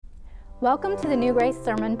Welcome to the New Grace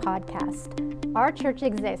Sermon Podcast. Our church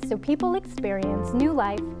exists so people experience new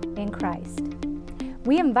life in Christ.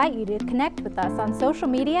 We invite you to connect with us on social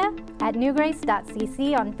media at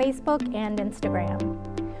newgrace.cc on Facebook and Instagram.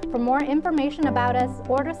 For more information about us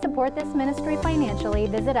or to support this ministry financially,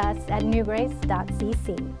 visit us at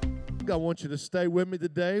newgrace.cc. I want you to stay with me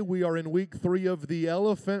today. We are in week 3 of The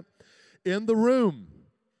Elephant in the Room.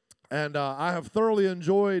 And I have thoroughly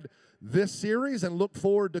enjoyed this series and look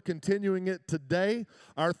forward to continuing it today.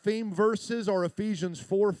 Our theme verses are Ephesians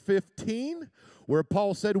 4:15, where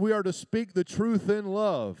Paul said we are to speak the truth in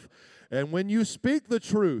love. And when you speak the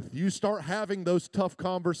truth, you start having those tough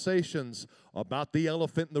conversations about the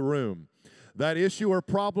elephant in the room. That issue or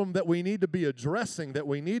problem that we need to be addressing, that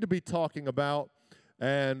we need to be talking about.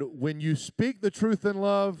 And when you speak the truth in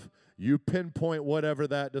love, you pinpoint whatever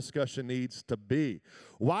that discussion needs to be.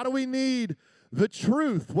 Why do we need the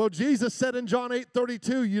truth? Well, Jesus said in John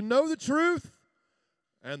 8:32, you know the truth,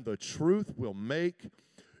 and the truth will make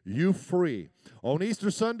you free. On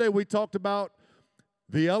Easter Sunday, we talked about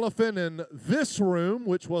the elephant in this room,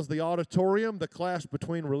 which was the auditorium, the clash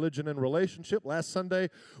between religion and relationship. Last Sunday,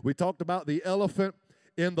 we talked about the elephant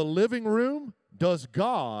in the living room. Does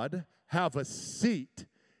God have a seat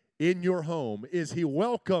in your home? Is he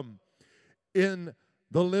welcome in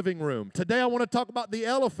the living room? Today, I want to talk about the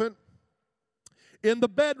elephant in the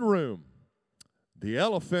bedroom. The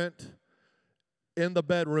elephant in the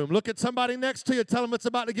bedroom. Look at somebody next to you. Tell them it's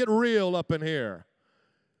about to get real up in here.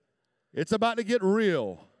 It's about to get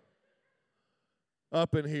real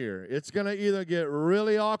up in here. It's going to either get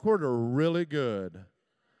really awkward or really good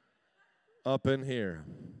up in here.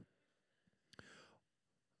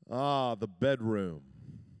 The bedroom.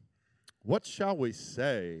 What shall we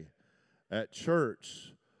say at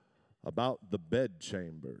church about the bed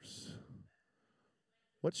chambers?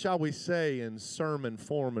 What shall we say in sermon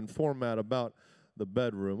form and format about the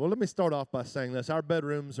bedroom? Well, let me start off by saying this. Our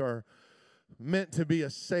bedrooms are meant to be a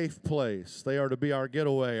safe place. They are to be our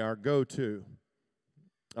getaway, our go-to.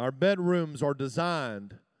 Our bedrooms are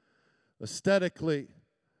designed aesthetically,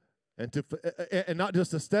 and not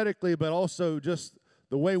just aesthetically, but also just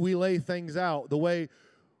the way we lay things out, the way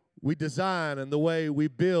we design and the way we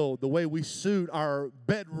build, the way we suit our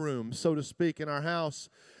bedroom, so to speak, in our house.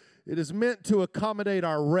 It is meant to accommodate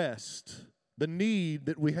our rest, the need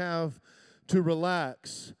that we have to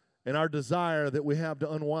relax, and our desire that we have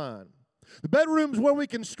to unwind. The bedroom's where we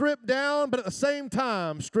can strip down, but at the same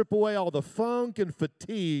time, strip away all the funk and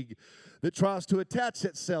fatigue that tries to attach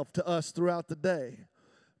itself to us throughout the day.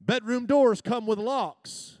 Bedroom doors come with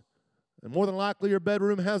locks, and more than likely your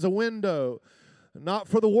bedroom has a window, not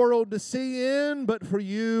for the world to see in, but for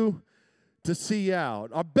you to see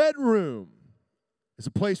out. Our bedroom is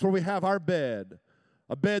a place where we have our bed,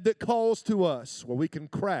 a bed that calls to us, where we can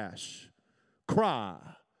crash, cry,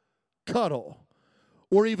 cuddle,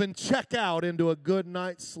 or even check out into a good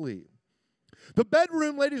night's sleep. The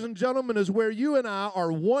bedroom, ladies and gentlemen, is where you and I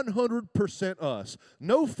are 100% us.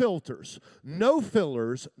 No filters, no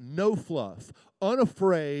fillers, no fluff.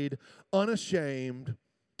 Unafraid, unashamed,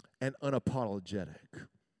 and unapologetic.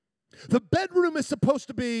 The bedroom is supposed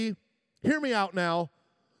to be, hear me out now,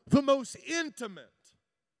 the most intimate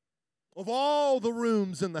of all the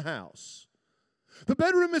rooms in the house. The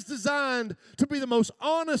bedroom is designed to be the most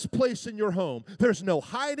honest place in your home. There's no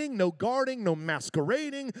hiding, no guarding, no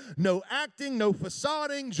masquerading, no acting, no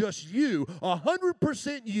facading, just you,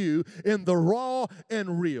 100% you in the raw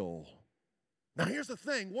and real. Now here's the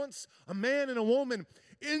thing. Once a man and a woman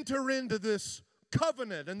enter into this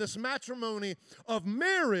covenant and this matrimony of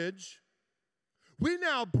marriage, we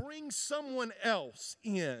now bring someone else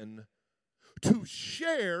in to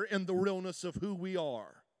share in the realness of who we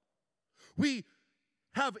are. We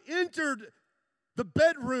have entered the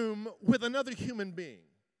bedroom with another human being.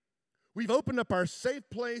 We've opened up our safe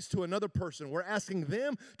place to another person. We're asking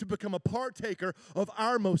them to become a partaker of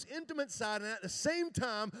our most intimate side and at the same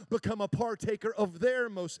time become a partaker of their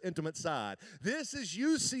most intimate side. This is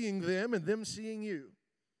you seeing them and them seeing you.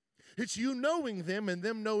 It's you knowing them and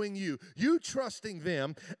them knowing you. You trusting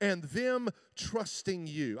them and them trusting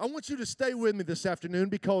you. I want you to stay with me this afternoon,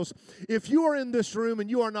 because if you are in this room and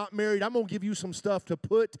you are not married, I'm going to give you some stuff to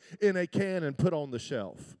put in a can and put on the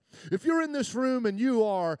shelf. If you're in this room and you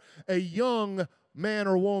are a young man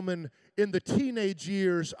or woman in the teenage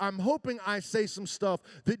years, I'm hoping I say some stuff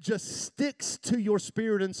that just sticks to your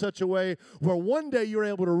spirit in such a way where one day you're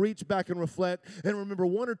able to reach back and reflect and remember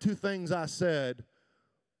one or two things I said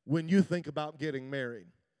when you think about getting married.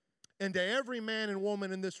 And to every man and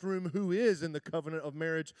woman in this room who is in the covenant of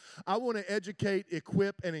marriage, I want to educate,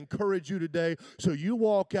 equip, and encourage you today so you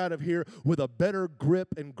walk out of here with a better grip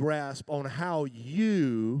and grasp on how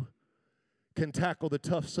you can tackle the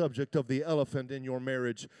tough subject of the elephant in your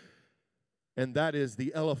marriage, and that is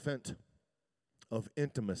the elephant of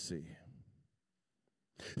intimacy.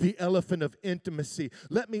 The elephant of intimacy.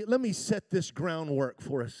 Let me set this groundwork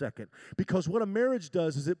for a second, because what a marriage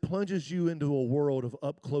does is it plunges you into a world of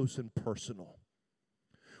up close and personal.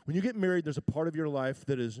 When you get married, there's a part of your life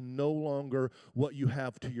that is no longer what you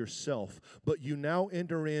have to yourself, but you now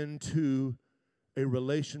enter into a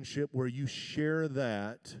relationship where you share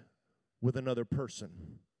that with another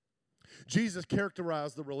person. Jesus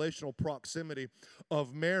characterized the relational proximity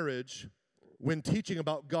of marriage when teaching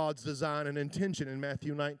about God's design and intention in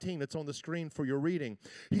Matthew 19. It's on the screen for your reading.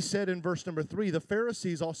 He said in verse number 3, the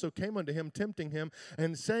Pharisees also came unto him, tempting him,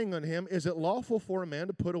 and saying unto him, is it lawful for a man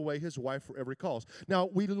to put away his wife for every cause? Now,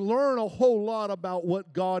 we learn a whole lot about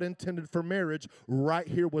what God intended for marriage right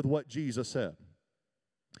here with what Jesus said.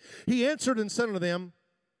 He answered and said unto them,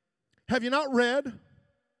 have you not read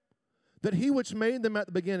that he which made them at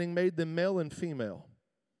the beginning made them male and female?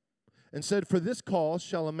 And said, for this cause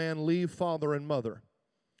shall a man leave father and mother,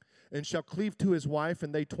 and shall cleave to his wife,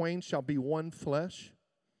 and they twain shall be one flesh.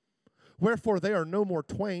 Wherefore they are no more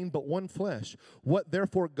twain, but one flesh. What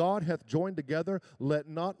therefore God hath joined together, let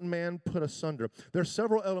not man put asunder. There are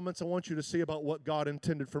several elements I want you to see about what God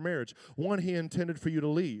intended for marriage. One, he intended for you to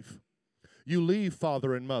leave. You leave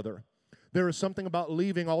father and mother. There is something about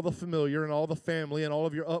leaving all the familiar and all the family and all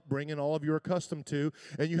of your upbringing and all of you're accustomed to,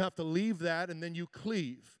 and you have to leave that, and then you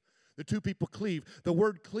cleave. The two people cleave. The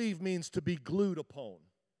word cleave means to be glued upon.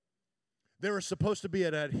 There is supposed to be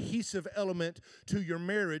an adhesive element to your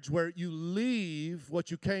marriage where you leave what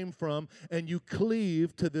you came from and you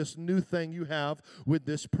cleave to this new thing you have with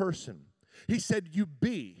this person. He said, you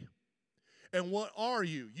be. And what are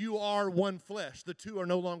you? You are one flesh. The two are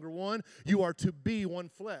no longer one. You are to be one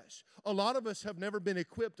flesh. A lot of us have never been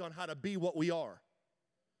equipped on how to be what we are.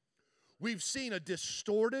 We've seen a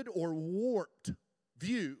distorted or warped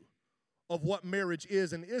view of what marriage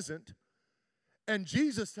is and isn't. And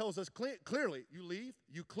Jesus tells us clearly, you leave,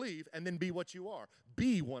 you cleave, and then be what you are.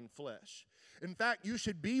 Be one flesh. In fact, you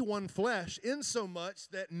should be one flesh in so much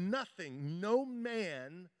that nothing, no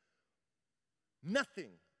man,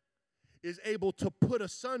 nothing is able to put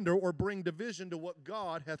asunder or bring division to what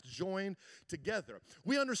God hath joined together.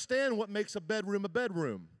 We understand what makes a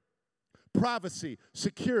bedroom. Privacy,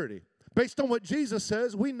 security. Based on what Jesus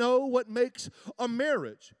says, we know what makes a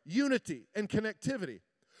marriage, unity and connectivity.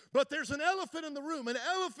 But there's an elephant in the room, an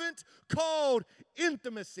elephant called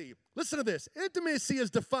intimacy. Listen to this. Intimacy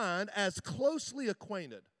is defined as closely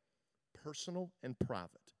acquainted, personal and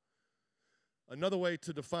private. Another way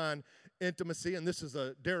to define intimacy, and this is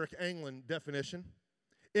a Derek Anglin definition,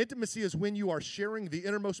 intimacy is when you are sharing the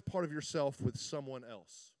innermost part of yourself with someone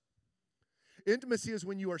else. Intimacy is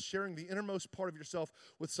when you are sharing the innermost part of yourself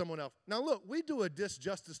with someone else. Now look, we do a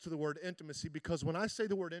disjustice to the word intimacy because when I say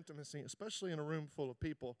the word intimacy, especially in a room full of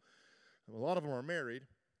people, and a lot of them are married,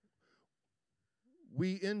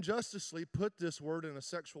 we injusticely put this word in a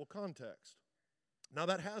sexual context. Now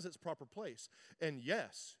that has its proper place. And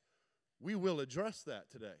yes, we will address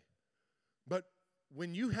that today. But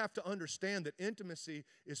when you have to understand that intimacy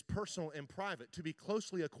is personal and private, to be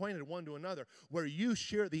closely acquainted one to another, where you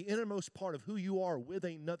share the innermost part of who you are with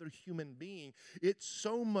another human being, it's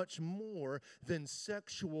so much more than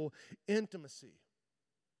sexual intimacy.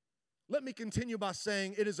 Let me continue by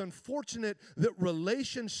saying it is unfortunate that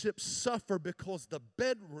relationships suffer because the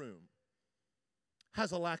bedroom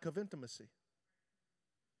has a lack of intimacy.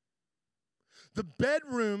 The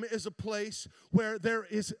bedroom is a place where there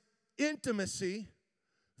is intimacy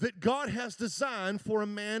that God has designed for a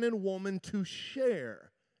man and woman to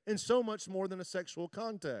share in so much more than a sexual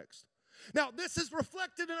context. Now, this is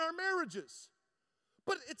reflected in our marriages,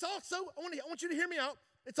 but it's also, I want you to hear me out,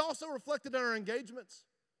 it's also reflected in our engagements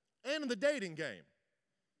and in the dating game.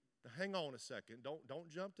 Now, hang on a second. Don't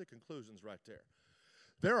jump to conclusions right there.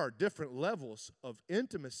 There are different levels of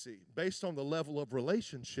intimacy based on the level of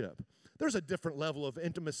relationship. There's a different level of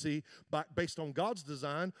intimacy based on God's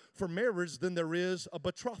design for marriage than there is a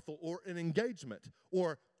betrothal or an engagement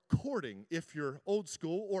or courting if you're old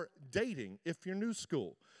school or dating if you're new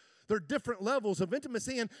school. There are different levels of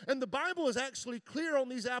intimacy, and the Bible is actually clear on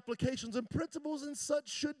these applications and principles, and such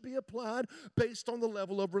should be applied based on the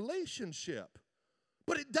level of relationship.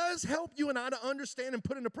 But it does help you and I to understand and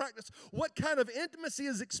put into practice what kind of intimacy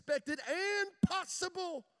is expected and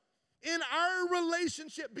possible in our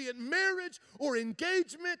relationship, be it marriage or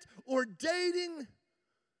engagement or dating.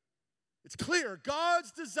 It's clear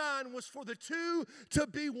God's design was for the two to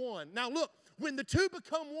be one. Now look, when the two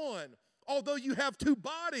become one, although you have two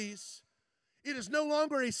bodies, it is no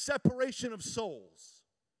longer a separation of souls.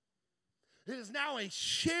 It is now a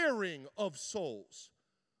sharing of souls.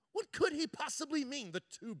 What could he possibly mean, the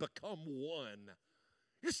two become one?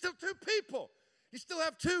 You're still two people. You still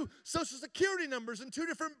have two social security numbers and two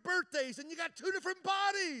different birthdays, and you got two different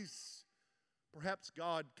bodies. Perhaps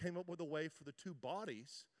God came up with a way for the two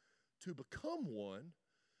bodies to become one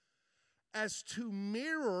as to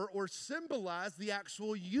mirror or symbolize the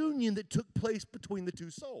actual union that took place between the two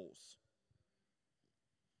souls.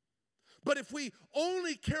 But if we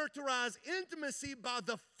only characterize intimacy by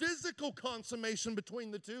the physical consummation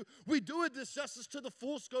between the two, we do a disjustice to the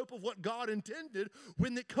full scope of what God intended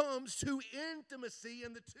when it comes to intimacy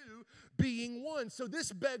and the two being one. So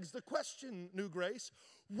this begs the question, New Grace,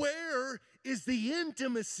 where is the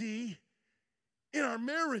intimacy in our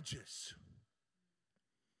marriages?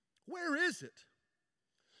 Where is it?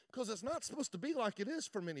 Because it's not supposed to be like it is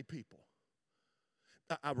for many people.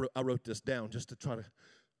 I wrote this down just to try to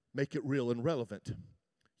make it real and relevant.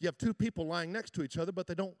 You have two people lying next to each other, but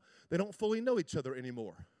they don't fully know each other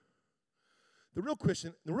anymore. The real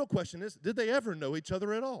question is, did they ever know each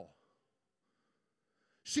other at all?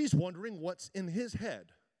 She's wondering what's in his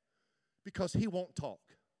head because he won't talk.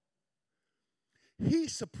 He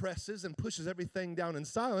suppresses and pushes everything down in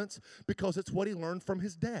silence because it's what he learned from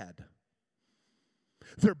his dad.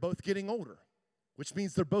 They're both getting older, which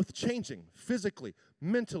means they're both changing physically,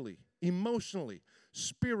 mentally, emotionally,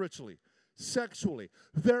 spiritually, sexually.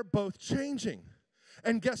 They're both changing.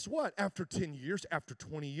 And guess what? After 10 years, after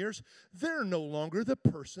 20 years, they're no longer the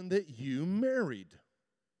person that you married.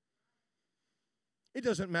 It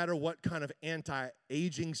doesn't matter what kind of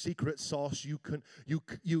anti-aging secret sauce you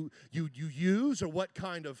use or what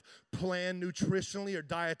kind of plan nutritionally or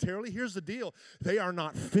dietarily. Here's the deal. They are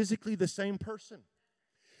not physically the same person.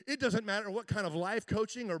 It doesn't matter what kind of life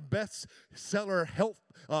coaching or best self-help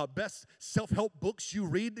books you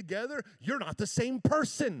read together. You're not the same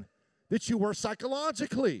person that you were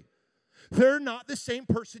psychologically. They're not the same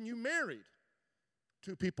person you married.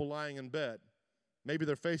 Two people lying in bed. Maybe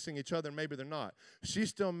they're facing each other, maybe they're not. She's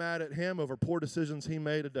still mad at him over poor decisions he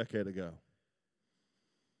made a decade ago.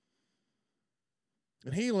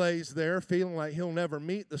 And he lays there feeling like he'll never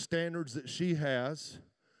meet the standards that she has.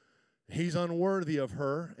 He's unworthy of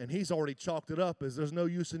her, and he's already chalked it up as there's no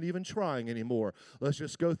use in even trying anymore. Let's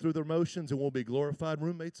just go through the motions and we'll be glorified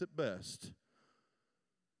roommates at best.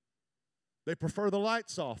 They prefer the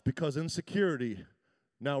lights off because insecurity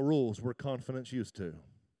now rules where confidence used to.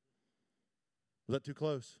 Was that too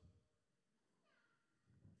close?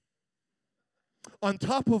 On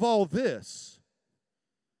top of all this,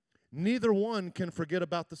 neither one can forget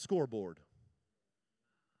about the scoreboard.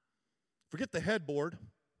 Forget the headboard.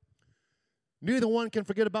 Neither one can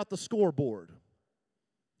forget about the scoreboard.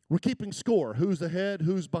 We're keeping score. Who's ahead?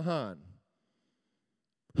 Who's behind?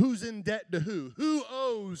 Who's in debt to who? Who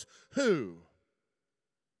owes who?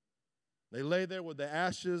 They lay there with the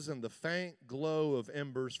ashes and the faint glow of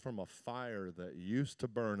embers from a fire that used to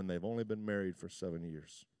burn, and they've only been married for 7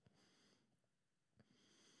 years.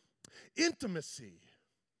 Intimacy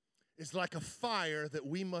is like a fire that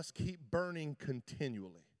we must keep burning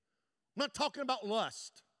continually. I'm not talking about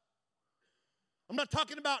lust. I'm not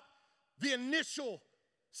talking about the initial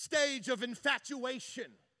stage of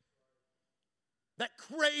infatuation, that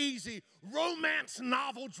crazy romance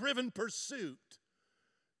novel-driven pursuit.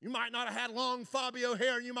 You might not have had long Fabio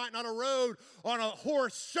hair, and you might not have rode on a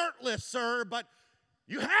horse shirtless, sir, but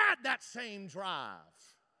you had that same drive.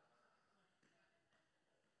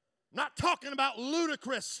 I'm not talking about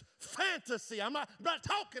ludicrous fantasy. I'm not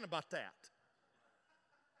talking about that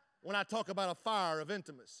when I talk about a fire of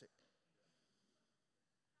intimacy.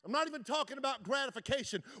 I'm not even talking about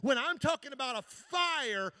gratification. When I'm talking about a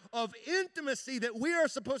fire of intimacy that we are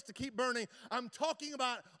supposed to keep burning, I'm talking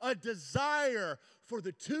about a desire for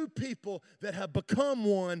the two people that have become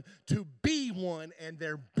one to be one, and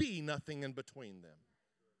there be nothing in between them.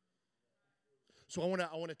 So I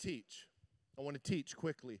want to teach. I want to teach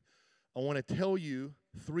quickly. I want to tell you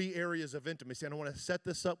 3 areas of intimacy, and I want to set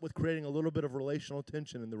this up with creating a little bit of relational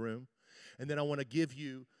tension in the room, and then I want to give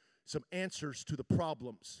you some answers to the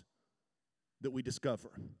problems that we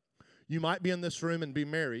discover. You might be in this room and be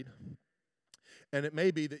married, and it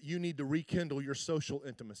may be that you need to rekindle your social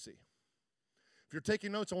intimacy. If you're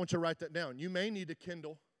taking notes, I want you to write that down. You may need to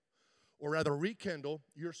kindle, or rather rekindle,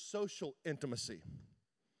 your social intimacy.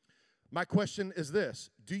 My question is this: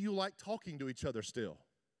 do you like talking to each other still?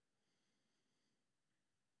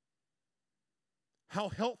 How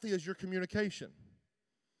healthy is your communication?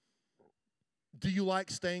 Do you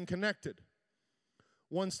like staying connected?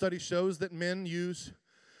 One study shows that men use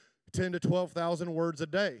 10 to 12,000 words a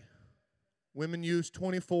day. Women use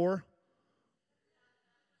 24.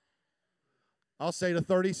 I'll say to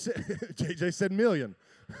 36. JJ said million.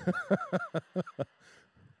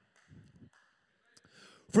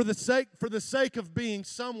 For the sake of being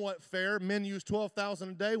somewhat fair, men use 12,000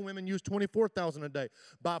 a day, women use 24,000 a day.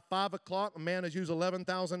 By 5 o'clock, a man has used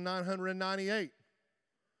 11,998.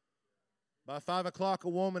 By 5 o'clock, a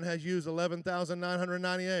woman has used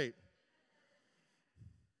 11,998.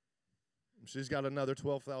 She's got another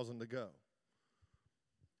 12,000 to go.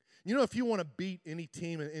 You know, if you want to beat any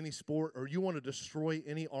team in any sport, or you want to destroy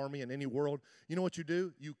any army in any world, you know what you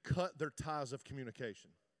do? You cut their ties of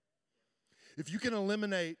communication. If you can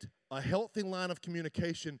eliminate a healthy line of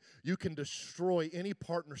communication, you can destroy any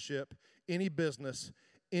partnership, any business,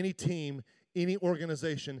 any team, any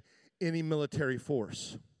organization, any military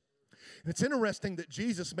force. And it's interesting that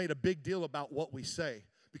Jesus made a big deal about what we say,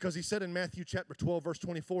 because he said in Matthew chapter 12, verse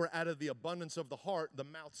 24, out of the abundance of the heart, the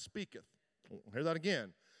mouth speaketh. Hear that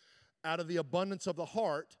again. Out of the abundance of the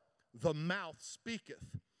heart, the mouth speaketh.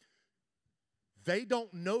 They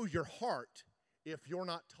don't know your heart if you're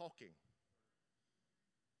not talking.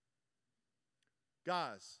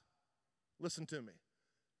 Guys, listen to me.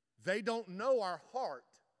 They don't know our heart.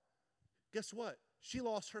 Guess what? She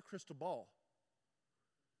lost her crystal ball.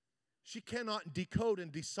 She cannot decode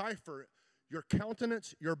and decipher your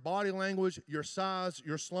countenance, your body language, your size,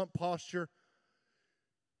 your slump posture.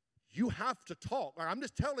 You have to talk. I'm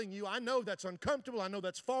just telling you, I know that's uncomfortable. I know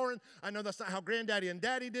that's foreign. I know that's not how granddaddy and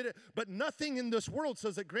daddy did it. But nothing in this world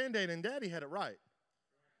says that granddaddy and daddy had it right.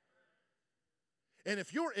 And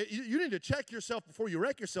if you need to check yourself before you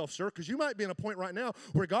wreck yourself, sir, because you might be in a point right now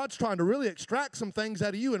where God's trying to really extract some things out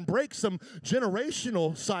of you and break some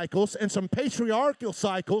generational cycles and some patriarchal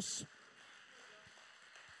cycles.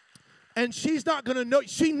 And she's not going to know.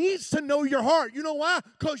 She needs to know your heart. You know why?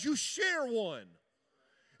 Because you share one.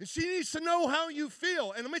 And she needs to know how you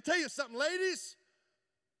feel. And let me tell you something, ladies.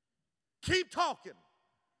 Keep talking.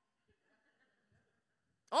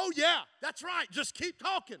 Oh, yeah, that's right. Just keep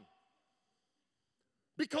talking.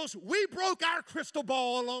 Because we broke our crystal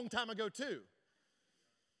ball a long time ago, too.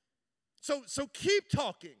 So keep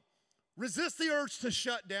talking. Resist the urge to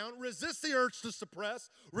shut down. Resist the urge to suppress.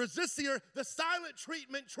 Resist the urge. The silent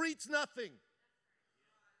treatment treats nothing.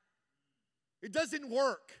 It doesn't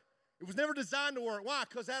work. It was never designed to work. Why?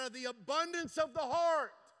 Because out of the abundance of the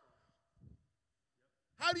heart.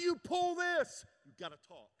 How do you pull this? You've got to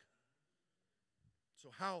talk. So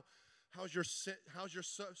how's your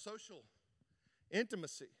social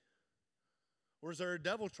intimacy? Or is there a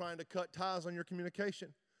devil trying to cut ties on your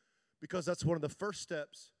communication? Because that's one of the first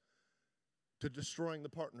steps to destroying the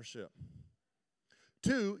partnership.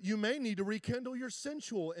 2, you may need to rekindle your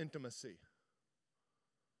sensual intimacy.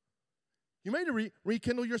 You may need to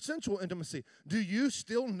rekindle your sensual intimacy. Do you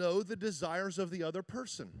still know the desires of the other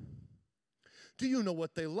person? Do you know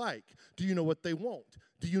what they like? Do you know what they want?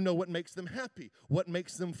 Do you know what makes them happy? What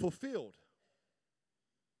makes them fulfilled?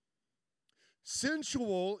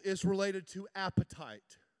 Sensual is related to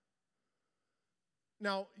appetite.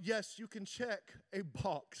 Now, yes, you can check a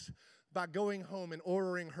box by going home and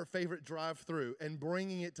ordering her favorite drive-thru and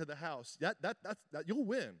bringing it to the house. That you'll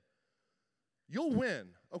win. You'll win,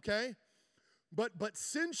 okay? But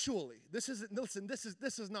sensually, this is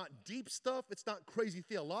not deep stuff. It's not crazy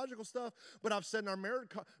theological stuff. But I've said in our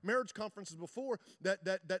marriage conferences before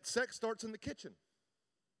that sex starts in the kitchen.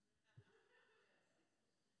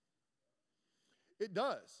 It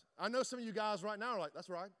does. I know some of you guys right now are like, that's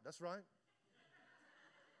right. That's right.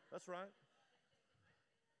 That's right.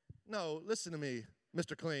 No, listen to me,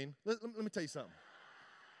 Mr. Clean. Let me tell you something.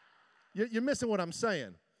 You're missing what I'm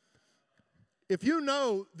saying. If you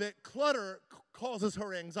know that clutter causes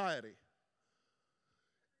her anxiety,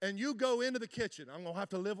 and you go into the kitchen, I'm going to have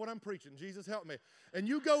to live what I'm preaching. Jesus, help me. And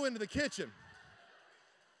you go into the kitchen,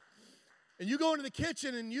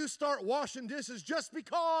 and you start washing dishes just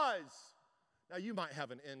because. Now, you might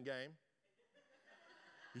have an end game.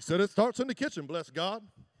 He said it starts in the kitchen, bless God.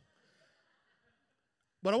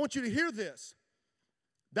 But I want you to hear this.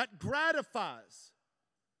 That gratifies.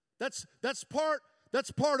 That's part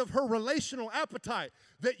of her relational appetite.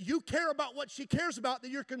 That you care about what she cares about,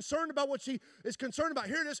 that you're concerned about what she is concerned about.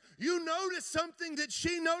 Here it is. You notice something that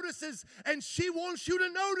she notices, and she wants you to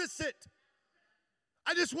notice it.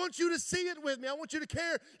 I just want you to see it with me. I want you to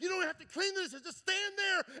care. You don't have to clean this. Just stand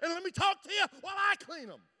there and let me talk to you while I clean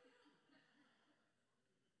them.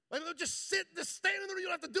 Like, just stand in the room. You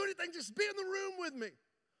don't have to do anything. Just be in the room with me.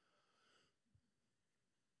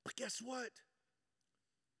 But guess what?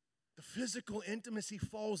 The physical intimacy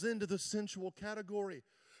falls into the sensual category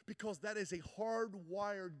because that is a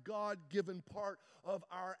hardwired, God-given part of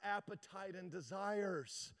our appetite and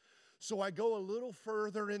desires. So I go a little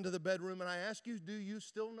further into the bedroom and I ask you, do you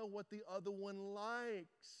still know what the other one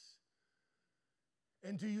likes?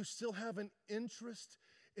 And do you still have an interest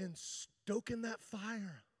in stoking that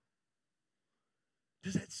fire?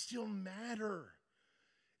 Does that still matter?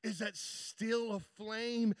 Is that still a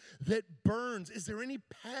flame that burns? Is there any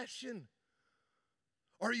passion?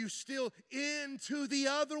 Are you still into the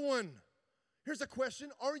other one? Here's a question.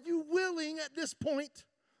 Are you willing at this point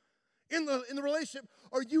in the relationship,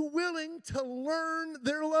 are you willing to learn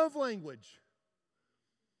their love language?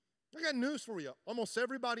 I got news for you. Almost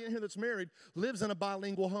everybody in here that's married lives in a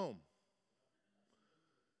bilingual home.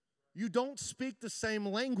 You don't speak the same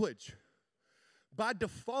language. By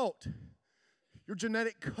default, your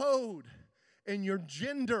genetic code and your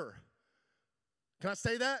gender. Can I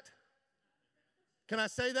say that? Can I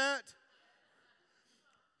say that?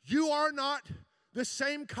 You are not the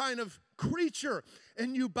same kind of creature,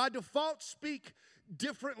 and you by default speak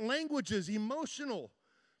different languages, emotional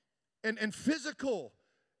and physical,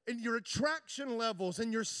 and your attraction levels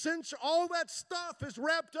and your sense, all that stuff is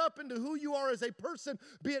wrapped up into who you are as a person,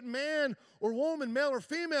 be it man or woman, male or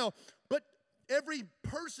female. But every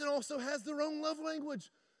person also has their own love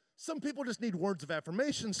language. Some people just need words of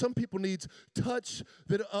affirmation. Some people need touch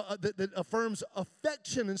that affirms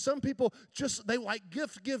affection. And some people they like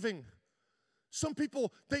gift giving. Some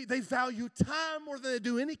people, they value time more than they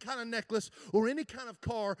do any kind of necklace or any kind of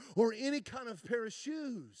car or any kind of pair of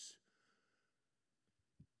shoes.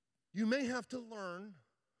 You may have to learn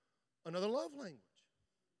another love language.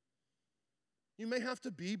 You may have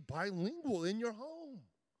to be bilingual in your home.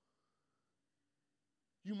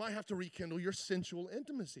 You might have to rekindle your sensual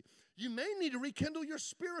intimacy. You may need to rekindle your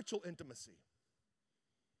spiritual intimacy.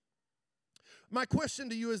 My question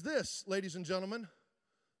to you is this, ladies and gentlemen,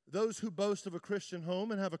 those who boast of a Christian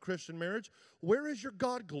home and have a Christian marriage, where is your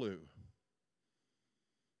God glue?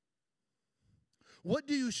 What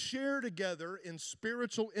do you share together in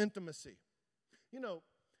spiritual intimacy? You know,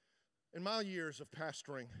 in my years of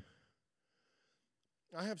pastoring,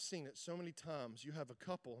 I have seen it so many times. You have a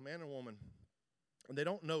couple, a man and woman, and they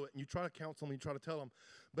don't know it, and you try to counsel them, you try to tell them,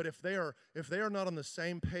 but if they are not on the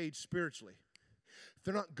same page spiritually, if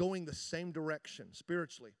they're not going the same direction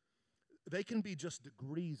spiritually, they can be just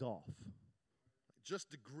degrees off,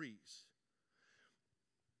 just degrees.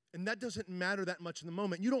 And that doesn't matter that much in the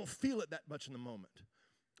moment. You don't feel it that much in the moment.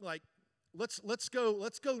 Like, let's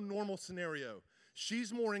go normal scenario.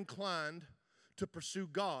 She's more inclined to pursue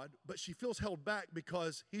God, but she feels held back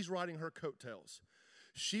because he's riding her coattails.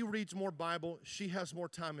 She reads more Bible. She has more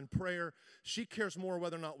time in prayer. She cares more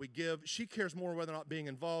whether or not we give. She cares more whether or not being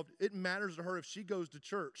involved. It matters to her if she goes to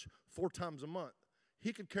church 4 times a month.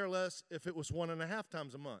 He could care less if it was 1.5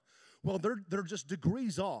 times a month. Well, they're just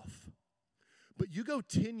degrees off. But you go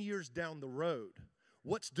 10 years down the road,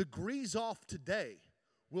 what's degrees off today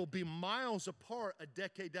will be miles apart a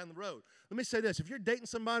decade down the road. Let me say this. If you're dating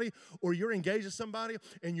somebody or you're engaged with somebody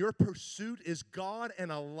and your pursuit is God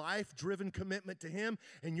and a life-driven commitment to him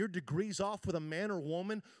and you're degrees off with a man or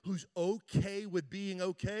woman who's okay with being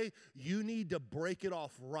okay, you need to break it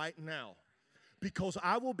off right now. Because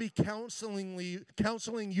I will be counseling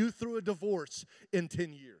you through a divorce in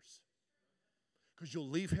 10 years. Because you'll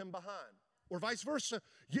leave him behind. Or vice versa.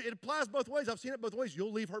 It applies both ways. I've seen it both ways.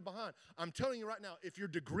 You'll leave her behind. I'm telling you right now, if you're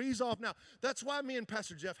degrees off now, that's why me and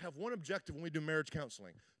Pastor Jeff have one objective when we do marriage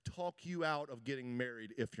counseling. Talk you out of getting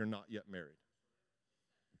married if you're not yet married.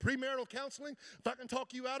 Premarital counseling, if I can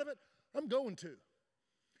talk you out of it, I'm going to.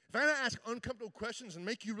 If I ask uncomfortable questions and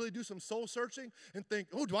make you really do some soul searching and think,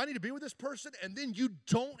 oh, do I need to be with this person? And then you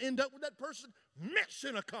don't end up with that person,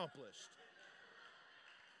 mission accomplished.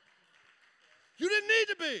 You didn't need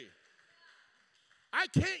to be. I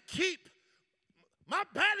can't keep, my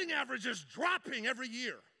batting average is dropping every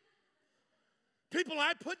year. People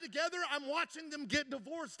I put together, I'm watching them get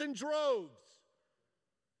divorced in droves.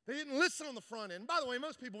 They didn't listen on the front end. By the way,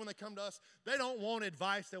 most people when they come to us, they don't want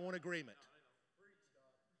advice, they want agreement.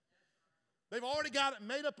 They've already got it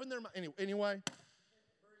made up in their mind. Anyway,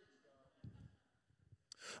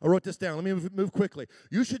 I wrote this down. Let me move quickly.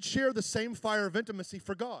 You should share the same fire of intimacy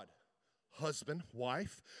for God. Husband,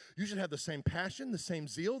 wife, you should have the same passion, the same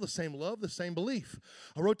zeal, the same love, the same belief.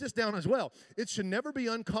 I wrote this down as well. It should never be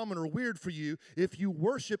uncommon or weird for you if you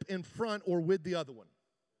worship in front or with the other one.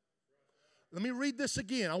 Let me read this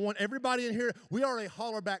again. I want everybody in here, we are a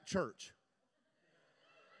holler-back church.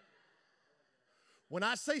 When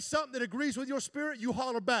I say something that agrees with your spirit, you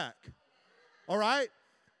holler back. All right?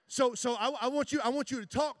 I want you to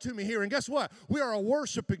talk to me here. And guess what? We are a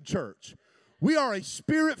worshiping church. We are a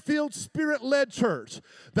spirit-filled, spirit-led church.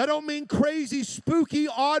 That don't mean crazy, spooky,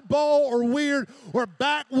 oddball, or weird, or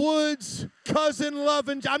backwoods,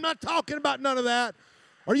 cousin-loving. I'm not talking about none of that.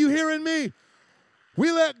 Are you hearing me? We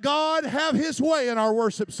let God have his way in our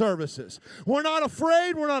worship services. We're not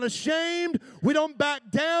afraid. We're not ashamed. We don't back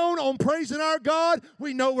down on praising our God.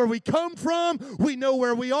 We know where we come from. We know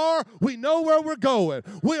where we are. We know where we're going.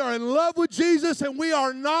 We are in love with Jesus, and we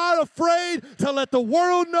are not afraid to let the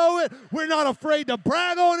world know it. We're not afraid to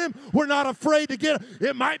brag on him. We're not afraid to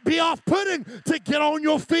it might be off-putting to get on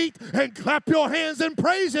your feet and clap your hands and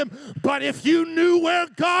praise him. But if you knew where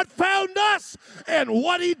God found us and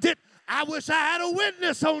what he did, I wish I had a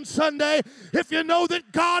witness on Sunday. If you know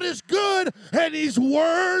that God is good and he's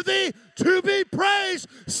worthy to be praised,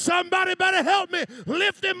 somebody better help me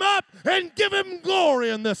lift him up and give him glory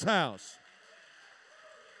in this house.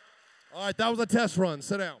 All right, that was a test run.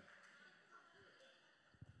 Sit down.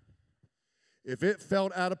 If it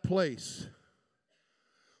felt out of place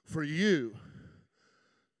for you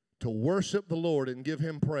to worship the Lord and give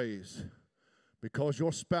him praise because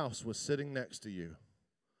your spouse was sitting next to you,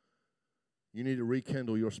 you need to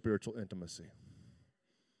rekindle your spiritual intimacy.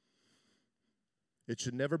 It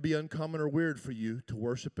should never be uncommon or weird for you to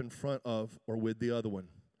worship in front of or with the other one.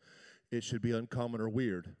 It should be uncommon or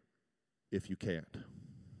weird if you can't.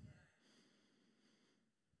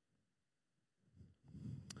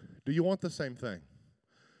 Do you want the same thing?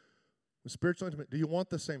 With spiritual intimacy, do you want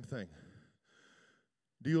the same thing?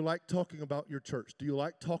 Do you like talking about your church? Do you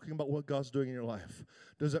like talking about what God's doing in your life?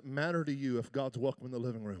 Does it matter to you if God's welcome in the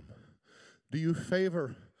living room? Do you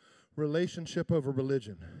favor relationship over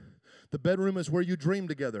religion? The bedroom is where you dream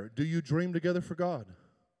together. Do you dream together for God?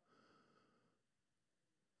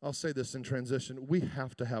 I'll say this in transition. We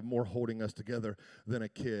have to have more holding us together than a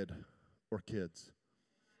kid or kids.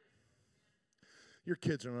 Your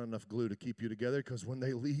kids are not enough glue to keep you together because when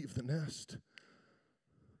they leave the nest,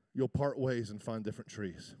 you'll part ways and find different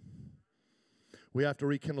trees. We have to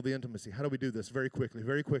rekindle the intimacy. How do we do this? Very quickly.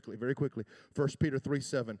 1 Peter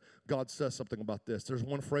 3:7, God says something about this. There's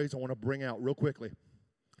one phrase I want to bring out real quickly.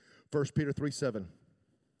 1 Peter 3:7.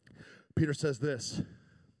 Peter says this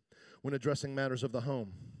when addressing matters of the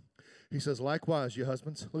home. He says, likewise, you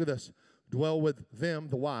husbands, look at this, dwell with them,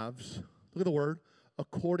 the wives, look at the word,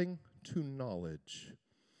 according to knowledge.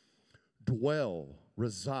 Dwell,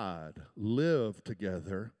 reside, live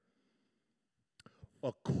together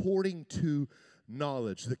according to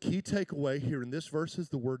knowledge. The key takeaway here in this verse is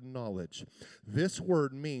the word knowledge. This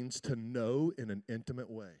word means to know in an intimate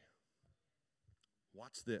way.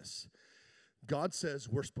 Watch this. God says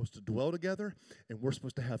we're supposed to dwell together and we're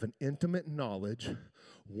supposed to have an intimate knowledge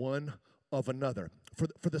one of another.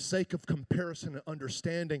 For the sake of comparison and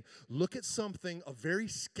understanding, look at something, a very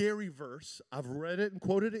scary verse. I've read it and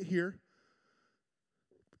quoted it here.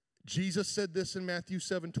 Jesus said this in Matthew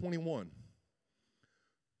 7:21.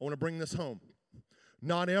 I want to bring this home.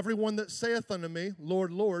 Not everyone that saith unto me,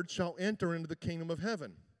 Lord, Lord, shall enter into the kingdom of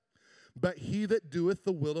heaven, but he that doeth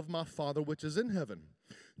the will of my Father which is in heaven.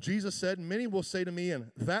 Jesus said, many will say to me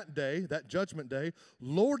in that day, that judgment day,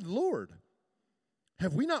 Lord, Lord,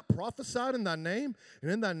 have we not prophesied in thy name, and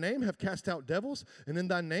in thy name have cast out devils, and in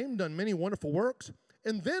thy name done many wonderful works?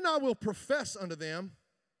 And then I will profess unto them,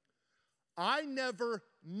 I never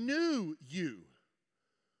knew you.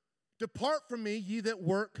 Depart from me, ye that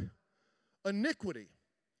work iniquity.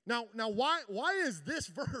 Now why is this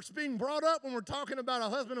verse being brought up when we're talking about a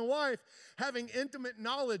husband and wife having intimate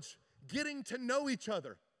knowledge, getting to know each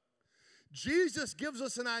other? Jesus gives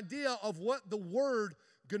us an idea of what the word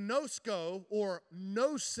gnosko or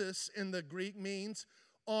gnosis in the Greek means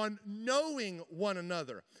on knowing one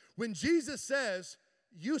another. When Jesus says,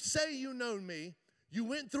 you say you know me, you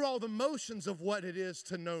went through all the motions of what it is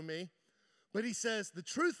to know me, but he says, the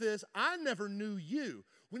truth is, I never knew you.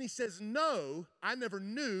 When he says, no, I never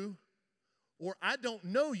knew, or I don't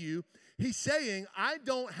know you, he's saying, I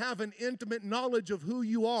don't have an intimate knowledge of who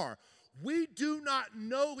you are. We do not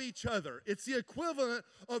know each other. It's the equivalent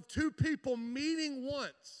of two people meeting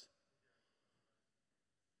once.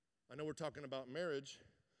 I know we're talking about marriage,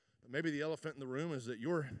 but maybe the elephant in the room is that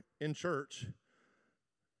you're in church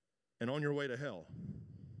and on your way to hell.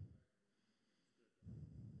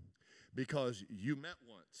 Because you met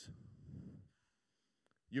once.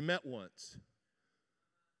 You met once.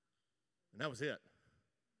 And that was it.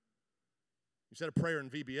 You said a prayer in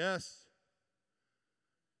VBS.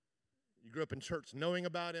 You grew up in church knowing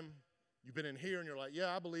about him. You've been in here and you're like,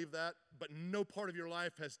 yeah, I believe that. But no part of your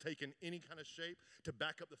life has taken any kind of shape to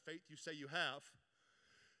back up the faith you say you have.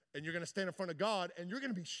 And you're going to stand in front of God, and you're going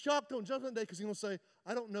to be shocked on Judgment Day because He's going to say,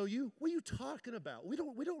 I don't know you. What are you talking about? We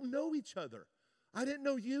don't know each other. I didn't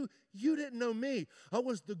know you. You didn't know me. I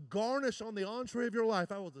was the garnish on the entree of your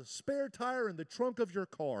life. I was the spare tire in the trunk of your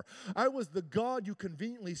car. I was the God you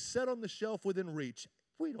conveniently set on the shelf within reach.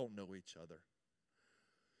 We don't know each other.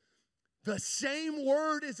 The same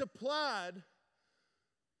word is applied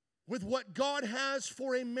with what God has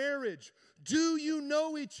for a marriage. Do you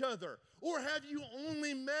know each other? Or have you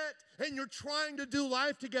only met and you're trying to do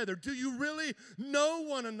life together? Do you really know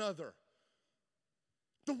one another?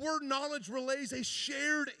 The word knowledge relays a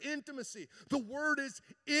shared intimacy. The word is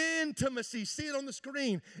intimacy. See it on the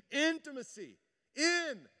screen. Intimacy.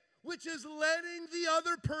 In, which is letting the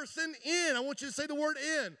other person in. I want you to say the word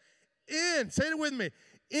in. In. Say it with me.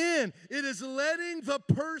 In. It is letting the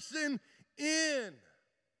person in.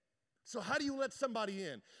 So how do you let somebody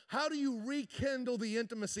in? How do you rekindle the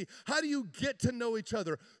intimacy? How do you get to know each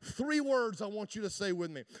other? 3 words I want you to say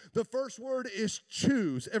with me. The first word is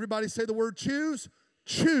choose. Everybody say the word choose.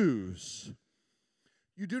 Choose.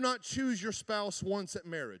 You do not choose your spouse once at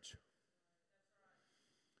marriage.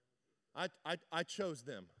 I chose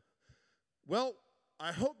them. Well,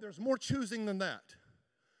 I hope there's more choosing than that.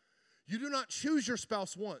 You do not choose your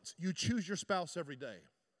spouse once. You choose your spouse every day.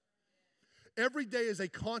 Every day is a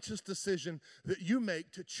conscious decision that you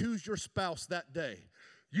make to choose your spouse that day.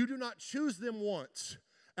 You do not choose them once,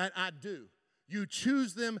 and I do. You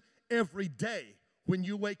choose them every day when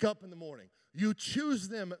you wake up in the morning. You choose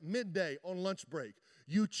them midday on lunch break.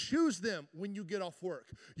 You choose them when you get off work.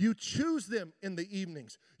 You choose them in the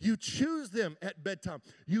evenings. You choose them at bedtime.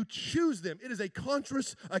 You choose them. It is a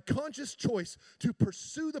conscious choice to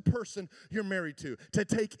pursue the person you're married to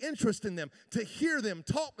take interest in them, to hear them,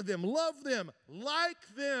 talk with them, love them,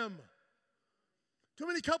 like them. Too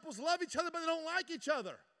many couples love each other, but they don't like each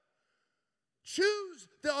other. Choose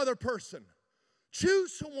the other person.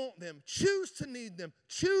 Choose to want them. Choose to need them.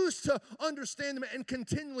 Choose to understand them and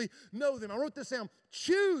continually know them. I wrote this down.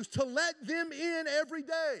 Choose to let them in every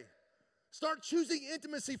day. Start choosing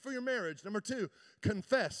intimacy for your marriage. Number 2,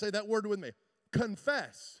 confess. Say that word with me.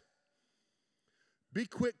 Confess. Be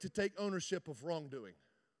quick to take ownership of wrongdoing,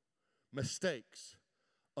 mistakes,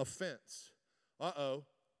 offense.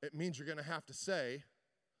 It means you're going to have to say,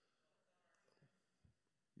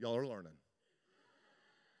 y'all are learning.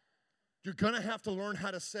 You're going to have to learn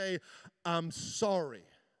how to say, I'm sorry.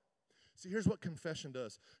 See, here's what confession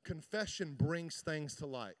does. Confession brings things to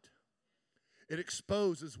light. It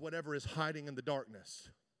exposes whatever is hiding in the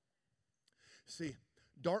darkness. See,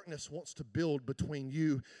 darkness wants to build between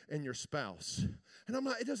you and your spouse. And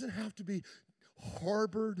it doesn't have to be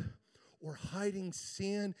harbored or hiding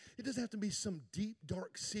sin. It doesn't have to be some deep,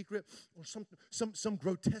 dark secret or some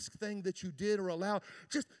grotesque thing that you did or allowed.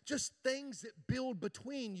 Just things that build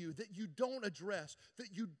between you that you don't address, that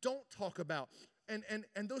you don't talk about.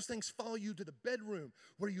 And those things follow you to the bedroom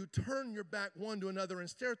where you turn your back one to another and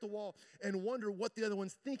stare at the wall and wonder what the other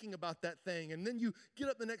one's thinking about that thing. And then you get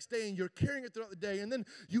up the next day and you're carrying it throughout the day. And then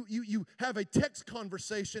you have a text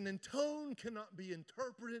conversation, and tone cannot be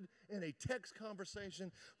interpreted in a text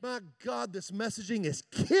conversation. My God, this messaging is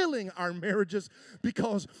killing our marriages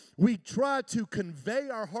because we try to convey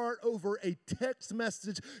our heart over a text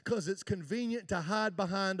message because it's convenient to hide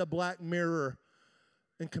behind a black mirror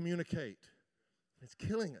and communicate. It's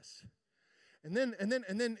killing us. And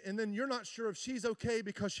then you're not sure if she's okay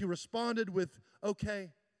because she responded with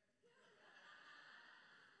okay.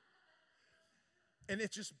 And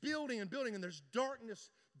it's just building and building, and there's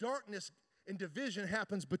darkness and division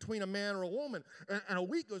happens between a man or a woman. And a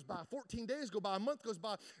week goes by, 14 days go by, a month goes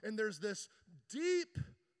by, and there's this deep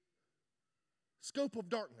scope of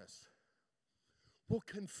darkness. Well,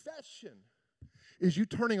 confession is you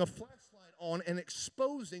turning a flashlight on and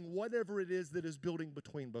exposing whatever it is that is building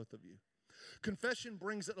between both of you. Confession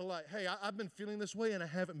brings it to light. Hey, I've been feeling this way and I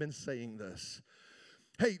haven't been saying this.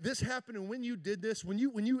 Hey, this happened, and when you did this, when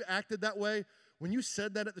you acted that way, when you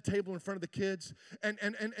said that at the table in front of the kids,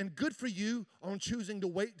 and good for you on choosing to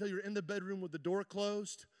wait till you're in the bedroom with the door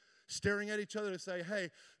closed, staring at each other to say, hey,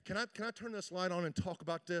 can I turn this light on and talk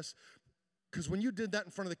about this? Because when you did that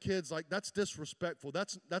in front of the kids, like, that's disrespectful.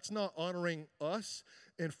 That's not honoring us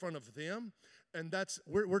in front of them. And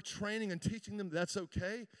we're training and teaching them that's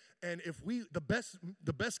okay. And if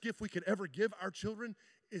the best gift we could ever give our children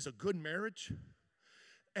is a good marriage.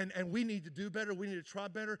 And we need to do better. We need to try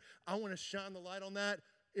better. I want to shine the light on that.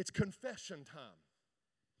 It's confession time.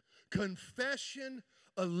 Confession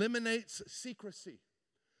eliminates secrecy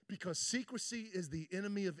because secrecy is the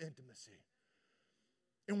enemy of intimacy.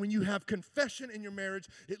 And when you have confession in your marriage,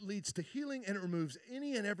 it leads to healing and it removes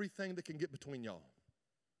any and everything that can get between y'all.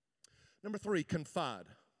 Number 3, confide.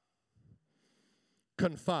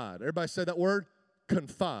 Confide. Everybody say that word?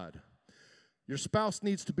 Confide. Your spouse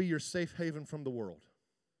needs to be your safe haven from the world.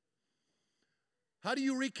 How do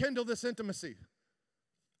you rekindle this intimacy?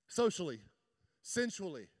 Socially,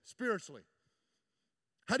 sensually, spiritually.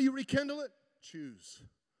 How do you rekindle it? Choose,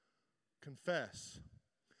 confess,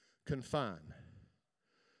 confine.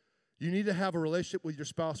 You need to have a relationship with your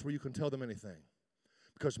spouse where you can tell them anything.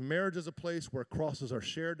 Because marriage is a place where crosses are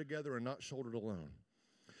shared together and not shouldered alone.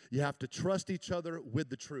 You have to trust each other with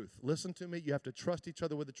the truth. Listen to me. You have to trust each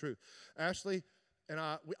other with the truth. Ashley and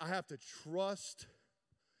I have to trust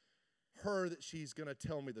her that she's going to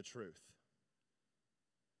tell me the truth.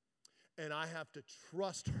 And I have to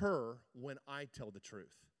trust her when I tell the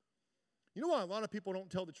truth. You know why a lot of people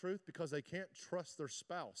don't tell the truth? Because they can't trust their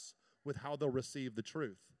spouse with how they'll receive the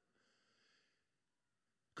truth.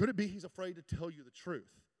 Could it be he's afraid to tell you the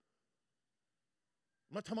truth?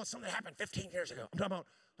 I'm not talking about something that happened 15 years ago. I'm talking about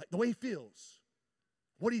like the way he feels,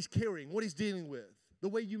 what he's carrying, what he's dealing with, the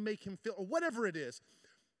way you make him feel, or whatever it is.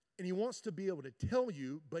 And he wants to be able to tell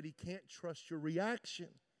you, but he can't trust your reaction.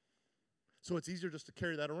 So it's easier just to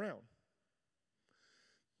carry that around.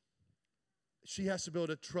 She has to be able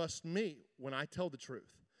to trust me when I tell the truth.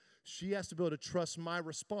 She has to be able to trust my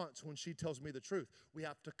response when she tells me the truth. We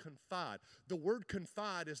have to confide. The word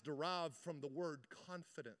confide is derived from the word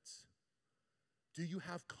confidence. Do you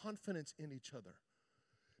have confidence in each other?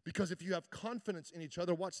 Because if you have confidence in each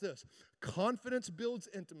other, watch this. Confidence builds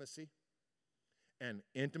intimacy, and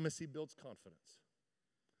intimacy builds confidence.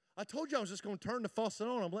 I told you I was just going to turn the faucet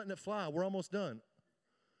on. I'm letting it fly. We're almost done.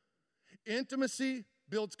 Intimacy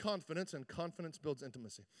builds confidence, and confidence builds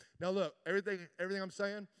intimacy. Now look, everything I'm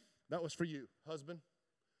saying, that was for you, husband.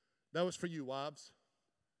 That was for you, wives.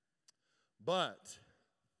 But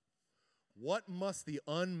what must the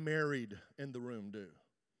unmarried in the room do?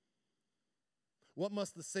 What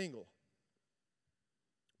must the single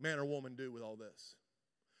man or woman do with all this?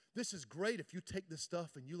 This is great if you take this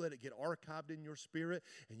stuff and you let it get archived in your spirit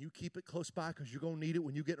and you keep it close by because you're going to need it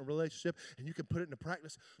when you get in a relationship and you can put it into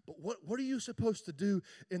practice. But what are you supposed to do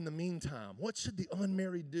in the meantime? What should the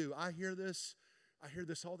unmarried do? I hear this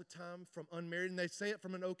all the time from unmarried, and they say it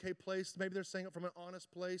from an okay place. Maybe they're saying it from an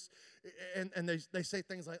honest place. And they say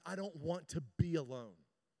things like, I don't want to be alone.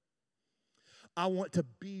 I want to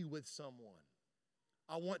be with someone.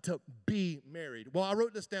 I want to be married. Well, I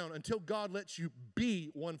wrote this down. Until God lets you be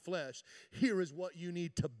one flesh, here is what you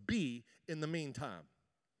need to be in the meantime.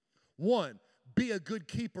 1, be a good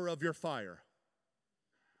keeper of your fire.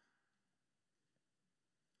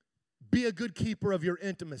 Be a good keeper of your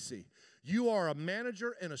intimacy. You are a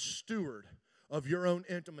manager and a steward of your own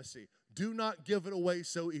intimacy. Do not give it away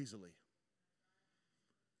so easily.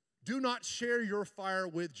 Do not share your fire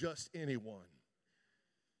with just anyone.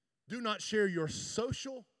 Do not share your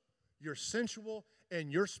social, your sensual, and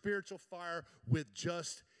your spiritual fire with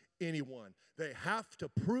just anyone. They have to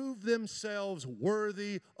prove themselves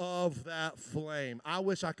worthy of that flame. I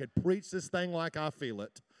wish I could preach this thing like I feel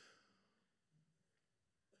it.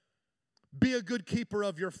 Be a good keeper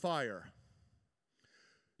of your fire.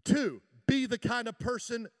 2, be the kind of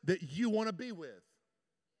person that you want to be with.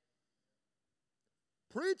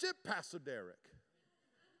 Preach it, Pastor Derek.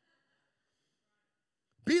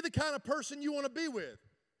 Be the kind of person you want to be with.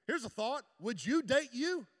 Here's a thought. Would you date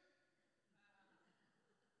you?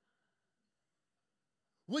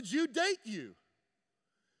 Would you date you?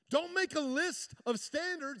 Don't make a list of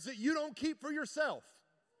standards that you don't keep for yourself.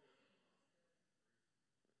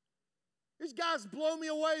 These guys blow me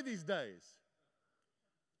away these days.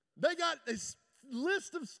 They got this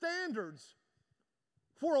list of standards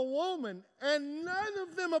for a woman, and none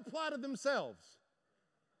of them apply to themselves.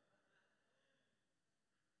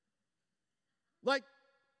 Like,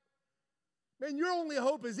 man, your only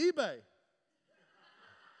hope is eBay.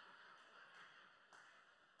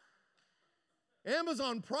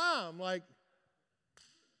 Amazon Prime, like,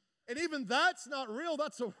 and even that's not real.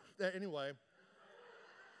 Anyway.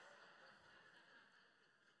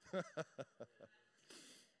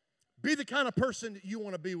 Be the kind of person that you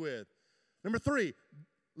want to be with. Number 3,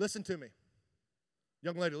 listen to me.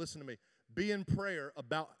 Young lady, listen to me. Be in prayer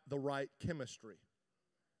about the right chemistry.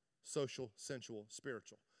 Social, sensual,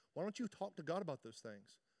 spiritual. Why don't you talk to God about those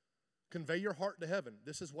things? Convey your heart to heaven.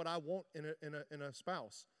 This is what I want in a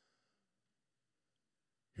spouse.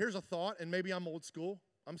 Here's a thought, and maybe I'm old school.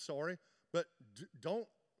 I'm sorry, but don't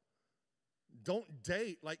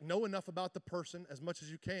date, like know enough about the person as much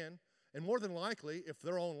as you can. And more than likely, if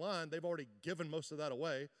they're online, they've already given most of that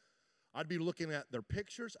away. I'd be looking at their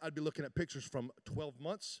pictures. I'd be looking at pictures from 12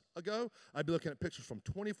 months ago. I'd be looking at pictures from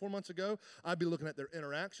 24 months ago. I'd be looking at their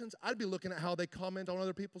interactions. I'd be looking at how they comment on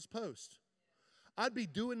other people's posts. I'd be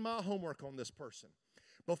doing my homework on this person.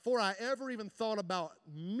 Before I ever even thought about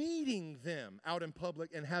meeting them out in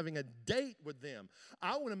public and having a date with them,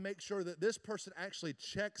 I want to make sure that this person actually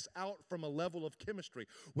checks out from a level of chemistry.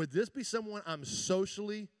 Would this be someone I'm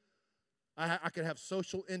socially I could have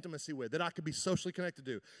social intimacy with, that I could be socially connected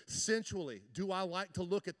to? Sensually, do I like to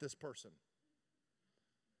look at this person?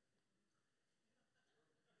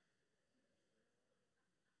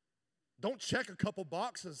 Don't check a couple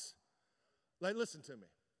boxes. Like, listen to me.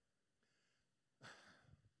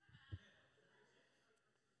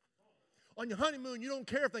 On your honeymoon, you don't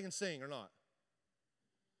care if they can sing or not.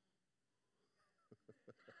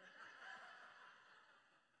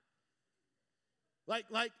 Like,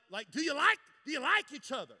 do you like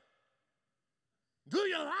each other? Do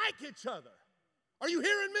you like each other? Are you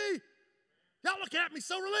hearing me? Y'all looking at me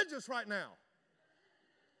so religious right now.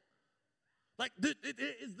 Like,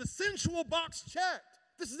 is the sensual box checked?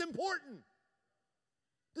 This is important.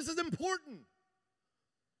 This is important.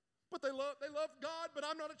 But they love God, but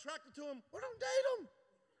I'm not attracted to him. Well, don't date them.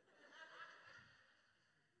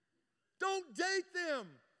 Don't date them.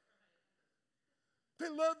 They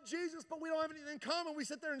love Jesus, but we don't have anything in common. We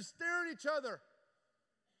sit there and stare at each other.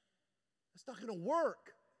 That's not going to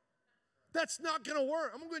work. That's not going to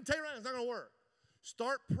work. I'm going to tell you right now, it's not going to work.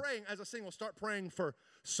 Start praying as a single. Start praying for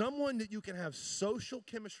someone that you can have social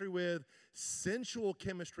chemistry with, sensual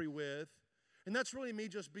chemistry with. And that's really me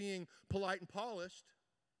just being polite and polished.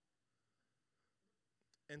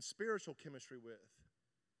 And spiritual chemistry with.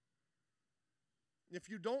 If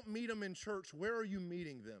you don't meet them in church, where are you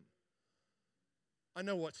meeting them? I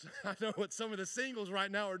know what some of the singles right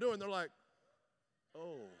now are doing. They're like,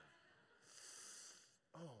 oh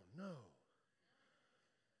no.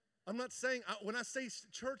 I'm not saying, when I say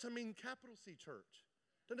church, I mean capital C church.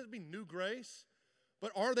 Doesn't it mean New Grace?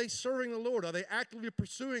 But are they serving the Lord? Are they actively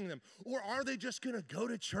pursuing them? Or are they just going to go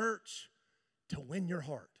to church to win your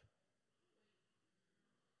heart?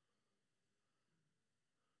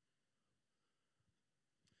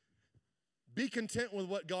 Be content with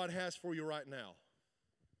what God has for you right now.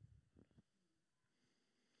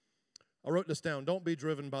 I wrote this down. Don't be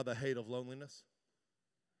driven by the hate of loneliness.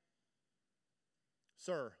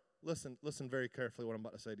 Sir, listen very carefully what I'm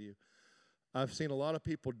about to say to you. I've seen a lot of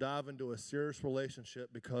people dive into a serious relationship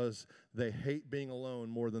because they hate being alone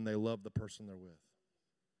more than they love the person they're with.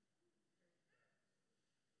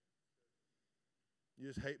 You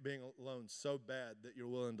just hate being alone so bad that you're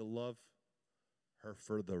willing to love her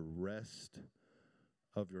for the rest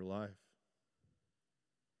of your life.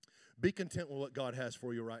 Be content with what God has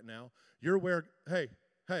for you right now. You're where, hey,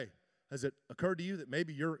 has it occurred to you that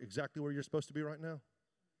maybe you're exactly where you're supposed to be right now?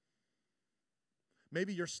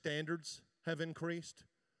 Maybe your standards have increased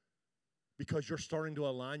because you're starting to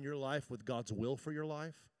align your life with God's will for your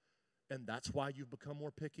life, and that's why you've become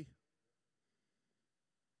more picky.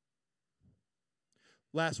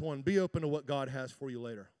 Last one, be open to what God has for you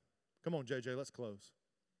later. Come on, JJ, let's close.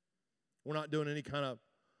 We're not doing any kind of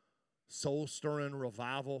soul-stirring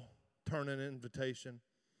revival, turning invitation.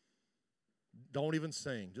 Don't even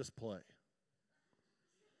sing, just play.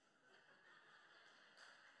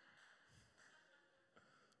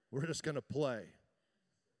 We're just going to play,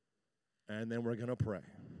 and then we're going to pray.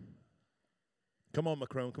 Come on,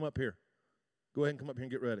 Macron, come up here. Go ahead and come up here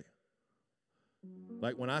and get ready.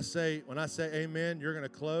 Like when I say amen, you're going to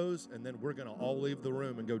close, and then we're going to all leave the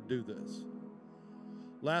room and go do this.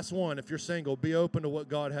 Last one, if you're single, be open to what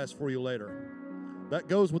God has for you later. That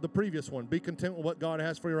goes with the previous one. Be content with what God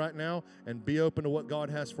has for you right now, and be open to what God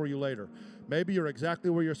has for you later. Maybe you're exactly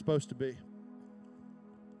where you're supposed to be.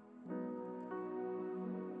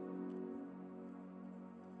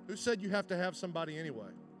 Who said you have to have somebody anyway?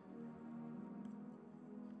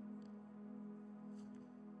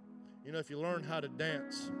 You know, if you learn how to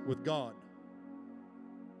dance with God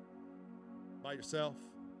by yourself,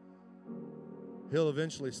 He'll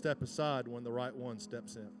eventually step aside when the right one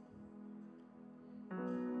steps in.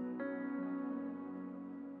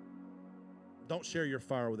 Don't share your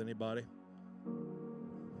fire with anybody.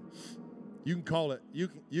 You can call it, you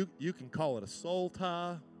can call it a soul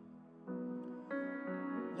tie.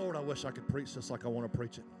 Lord, I wish I could preach this like I want to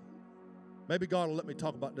preach it. Maybe God will let me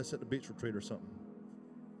talk about this at the beach retreat or something.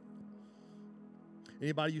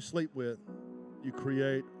 Anybody you sleep with, you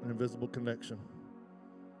create an invisible connection.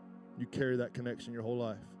 You carry that connection your whole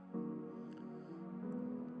life.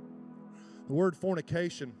 The word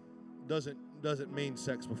fornication doesn't mean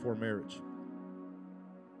sex before marriage.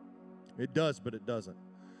 It does, but it doesn't.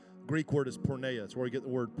 Greek word is porneia. It's where we get the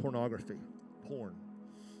word pornography, porn.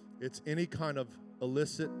 It's any kind of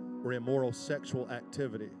illicit or immoral sexual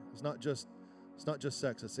activity. It's not just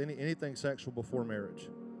sex. It's anything sexual before marriage.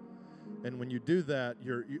 And when you do that,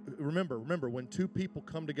 remember, when two people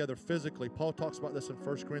come together physically, Paul talks about this in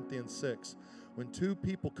 1 Corinthians 6. When two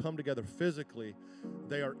people come together physically,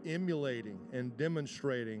 they are emulating and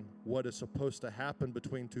demonstrating what is supposed to happen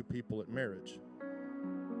between two people at marriage.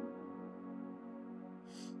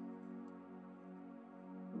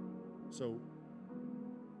 So,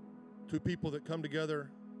 two people that come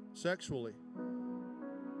together sexually,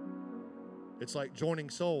 it's like joining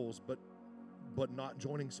souls, but not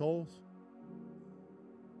joining souls.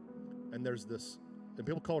 And there's this, and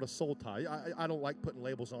people call it a soul tie. I don't like putting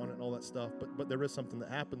labels on it and all that stuff, but there is something that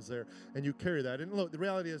happens there, and you carry that. And look, the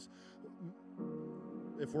reality is,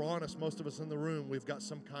 if we're honest, most of us in the room, we've got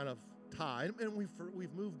some kind of tie, and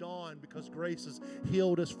we've moved on because grace has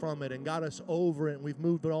healed us from it and got us over it, and we've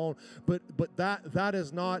moved on. But that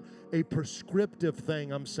is not a prescriptive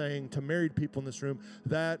thing I'm saying to married people in this room.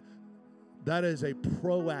 That is a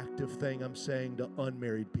proactive thing I'm saying to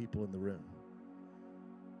unmarried people in the room.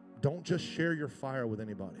 Don't just share your fire with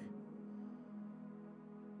anybody.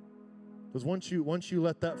 Because once you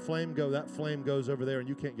let that flame go, that flame goes over there and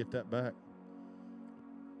you can't get that back.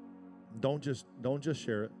 Don't just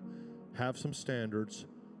share it. Have some standards.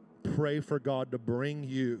 Pray for God to bring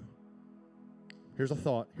you. Here's a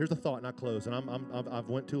thought, and I close. And I've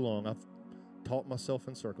went too long. I've taught myself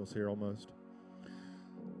in circles here almost.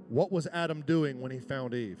 What was Adam doing when he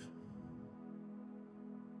found Eve?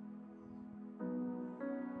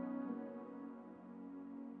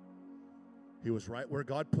 He was right where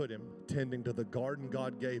God put him, tending to the garden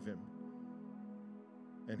God gave him.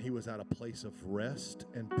 And he was at a place of rest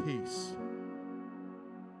and peace.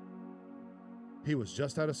 He was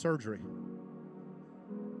just out of surgery.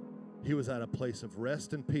 He was at a place of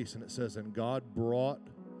rest and peace. And it says, and God brought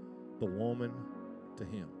the woman to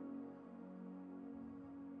him.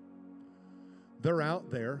 They're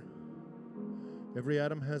out there. Every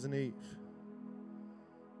Adam has an Eve.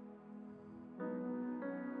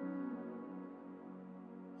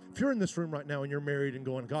 If you're in this room right now and you're married and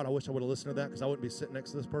going, God, I wish I would have listened to that because I wouldn't be sitting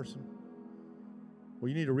next to this person. Well,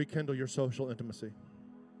 you need to rekindle your social intimacy,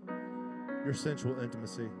 your sensual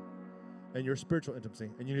intimacy, and your spiritual intimacy.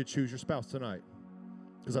 And you need to choose your spouse tonight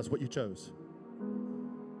because that's what you chose.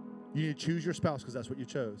 You need to choose your spouse because that's what you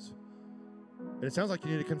chose. And it sounds like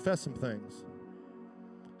you need to confess some things.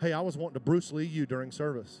 Hey, I was wanting to Bruce Lee you during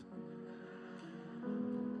service.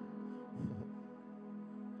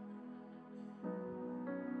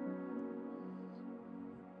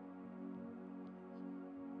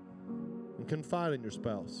 And confide in your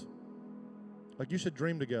spouse. Like you should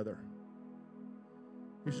dream together.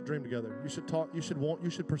 You should dream together. You should talk. You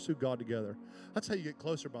should pursue God together. That's how you get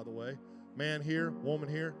closer, by the way. Man here, woman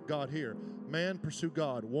here, God here. Man, pursue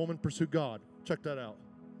God. Woman, pursue God. Check that out.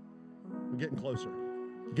 We're getting closer.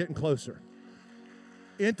 Getting closer.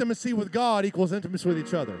 Intimacy with God equals intimacy with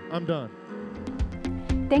each other. I'm done.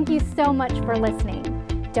 Thank you so much for listening.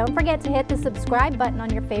 Don't forget to hit the subscribe button on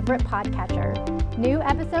your favorite podcatcher. New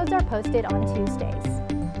episodes are posted on Tuesdays.